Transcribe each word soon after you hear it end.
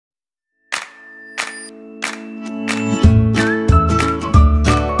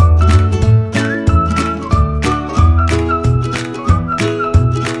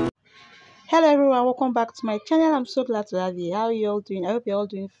welcome back to my channel. I'm so glad to have you. How are you all doing? I hope you're all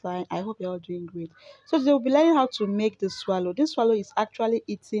doing fine. I hope you're all doing great. So today we'll be learning how to make the swallow. This swallow is actually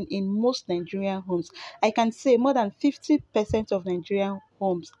eaten in most Nigerian homes. I can say more than 50% of Nigerian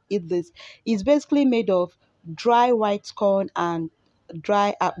homes eat this. It's basically made of dry white corn and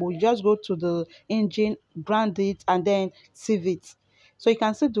dry apple. You just go to the engine, grind it, and then sieve it. So you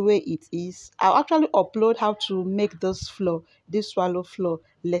can see the way it is. I'll actually upload how to make this flour, this swallow flour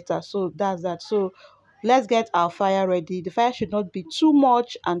later. So that's that. So let's get our fire ready. The fire should not be too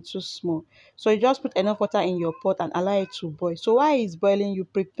much and too small. So you just put enough water in your pot and allow it to boil. So while it's boiling, you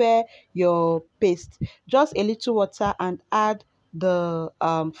prepare your paste. Just a little water and add the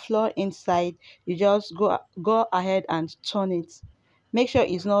flour inside. You just go ahead and turn it. Make sure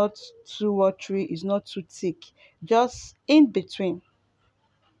it's not too watery, it's not too thick, just in between.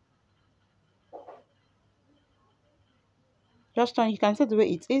 Just turn. You can see the way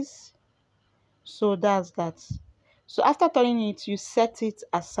it is. So that's that. So after turning it, you set it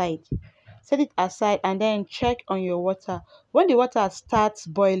aside. Set it aside and then check on your water. When the water starts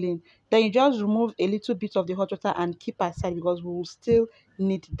boiling, then you just remove a little bit of the hot water and keep aside because we will still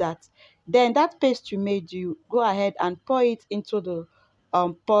need that. Then that paste you made, you go ahead and pour it into the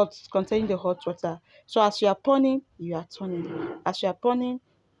pot containing the hot water. So as you are pouring, you are turning. As you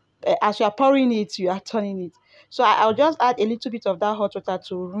are pouring it, you are turning it. So I'll just add a little bit of that hot water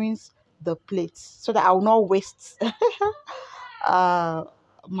to rinse the plate so that I will not waste uh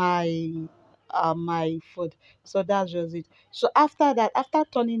my my food. So that's just it. So after that, after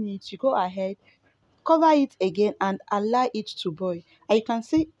turning it, you go ahead, cover it again and allow it to boil. And you can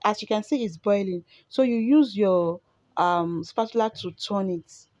see, as you can see, it's boiling. So you use your spatula to turn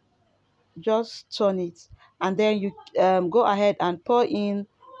it. Just turn it, and then you go ahead and pour in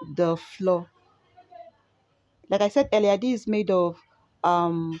the flour. Like I said earlier, this is made of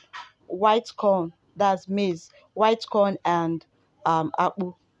um white corn, that's maize, white corn and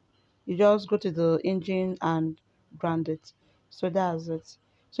apple. You just go to the engine and grind it. So that's it.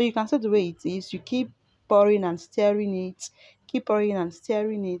 So you can see the way it is. You keep pouring and stirring it, keep pouring and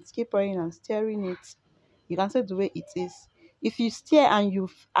stirring it, keep pouring and stirring it. You can see the way it is. If you stir and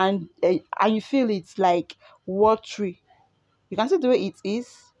and you feel it's like watery, you can see the way it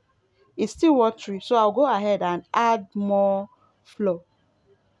is. It's still watery, so I'll go ahead and add more flour.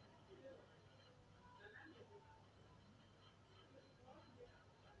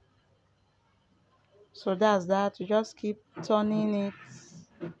 So that's that. You just keep turning it,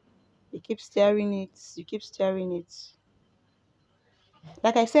 you keep stirring it, you keep stirring it.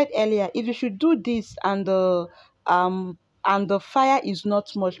 Like I said earlier, if you should do this and the fire is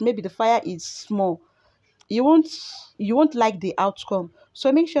not much, maybe the fire is small, you won't you won't like the outcome. So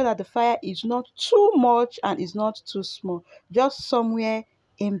make sure that the fire is not too much and is not too small, just somewhere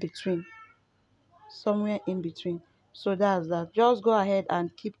in between. Somewhere in between. So that's that. Just go ahead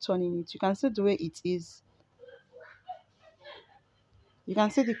and keep turning it. You can see the way it is. You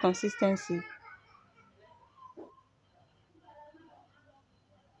can see the consistency.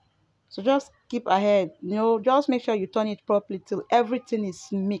 So just keep ahead. Just make sure you turn it properly till everything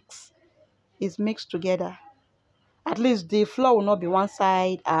is mixed together. At least the flour will not be one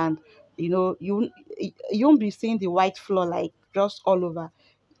side, and you won't be seeing the white flour like just all over.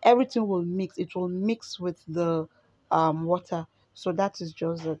 Everything will mix. It will mix with the water. So that is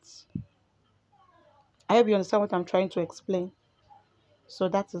just it. I hope you understand what I'm trying to explain. So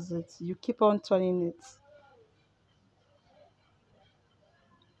that is it. You keep on turning it.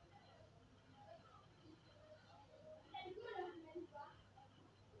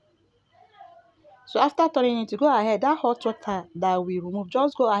 So after turning it, you go ahead, that hot water that we remove,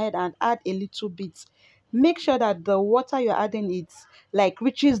 just go ahead and add a little bit. Make sure that the water you're adding, it like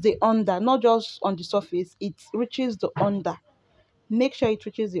reaches the under, not just on the surface, it reaches the under. Make sure it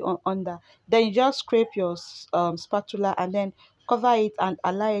reaches the under. Then you just scrape your spatula and then cover it and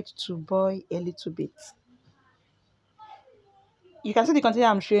allow it to boil a little bit. You can see the container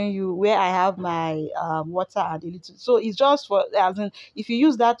I'm showing you where I have my water and a little. So it's just for, as in, if you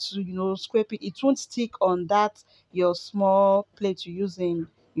use that to scrape it, it won't stick on that your small plate you're using,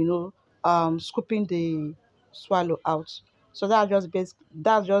 scooping the swallow out. So that's just the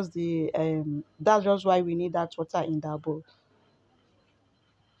that's just why we need that water in that bowl.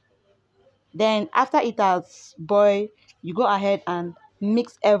 Then after it has boiled, you go ahead and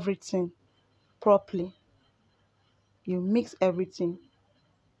mix everything properly. You mix everything.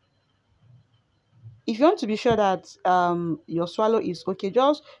 If you want to be sure that your swallow is okay,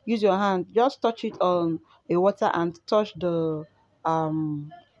 just use your hand, just touch it on a water and touch the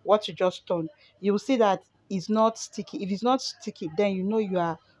what you just done. You will see that it's not sticky. If it's not sticky, then you know you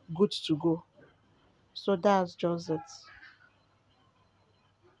are good to go. So that's just it.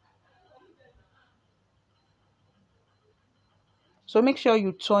 So make sure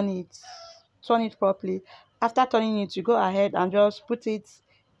you turn it properly. After turning it, you go ahead and just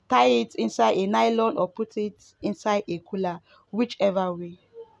tie it inside a nylon or put it inside a cooler, whichever way,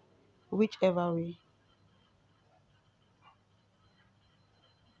 whichever way.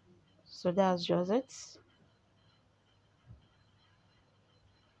 So that's just it.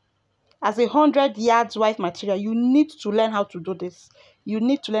 As a 100 yards wife material, you need to learn how to do this. You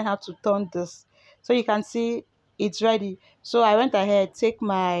need to learn how to turn this. So you can see it's ready. So I went ahead, take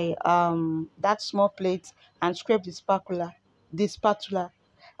my that small plate and scrape the spatula.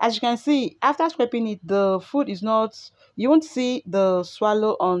 As you can see, after scraping it, the food is not, you won't see the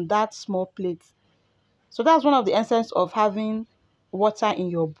swallow on that small plate. So that's one of the essence of having water in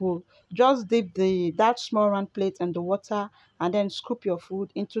your bowl. Just dip the that small round plate in the water and then scoop your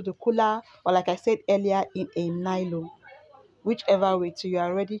food into the cooler, or like I said earlier, in a nylon. Whichever way till you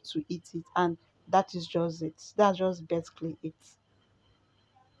are ready to eat it, and that is just it. That's just basically it.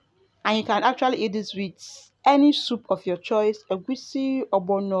 And you can actually eat this with any soup of your choice: egusi,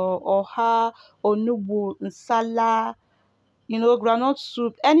 ogbono, oha, onubu, nsala, groundnut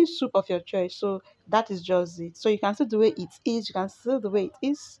soup, any soup of your choice. So that is just it. So you can see the way it is. You can see the way it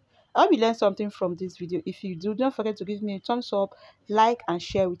is. I hope you learned something from this video. If you do, don't forget to give me a thumbs up, like, and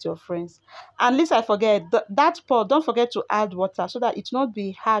share with your friends. And least I forget, that pot, don't forget to add water so that it will not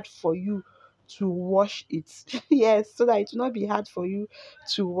be hard for you to wash it. Yes, so that it will not be hard for you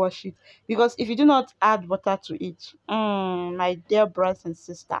to wash it. Because if you do not add water to it, my dear brothers and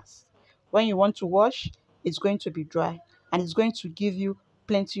sisters, when you want to wash, it's going to be dry and it's going to give you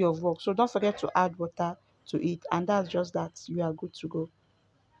plenty of work. So don't forget to add water to it, and that's just that. You are good to go.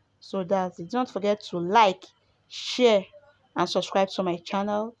 So that's it. Don't forget to like, share, and subscribe to my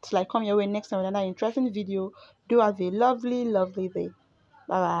channel till I come your way next time with another interesting video. Do have a lovely, lovely day.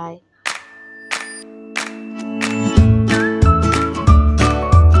 Bye bye.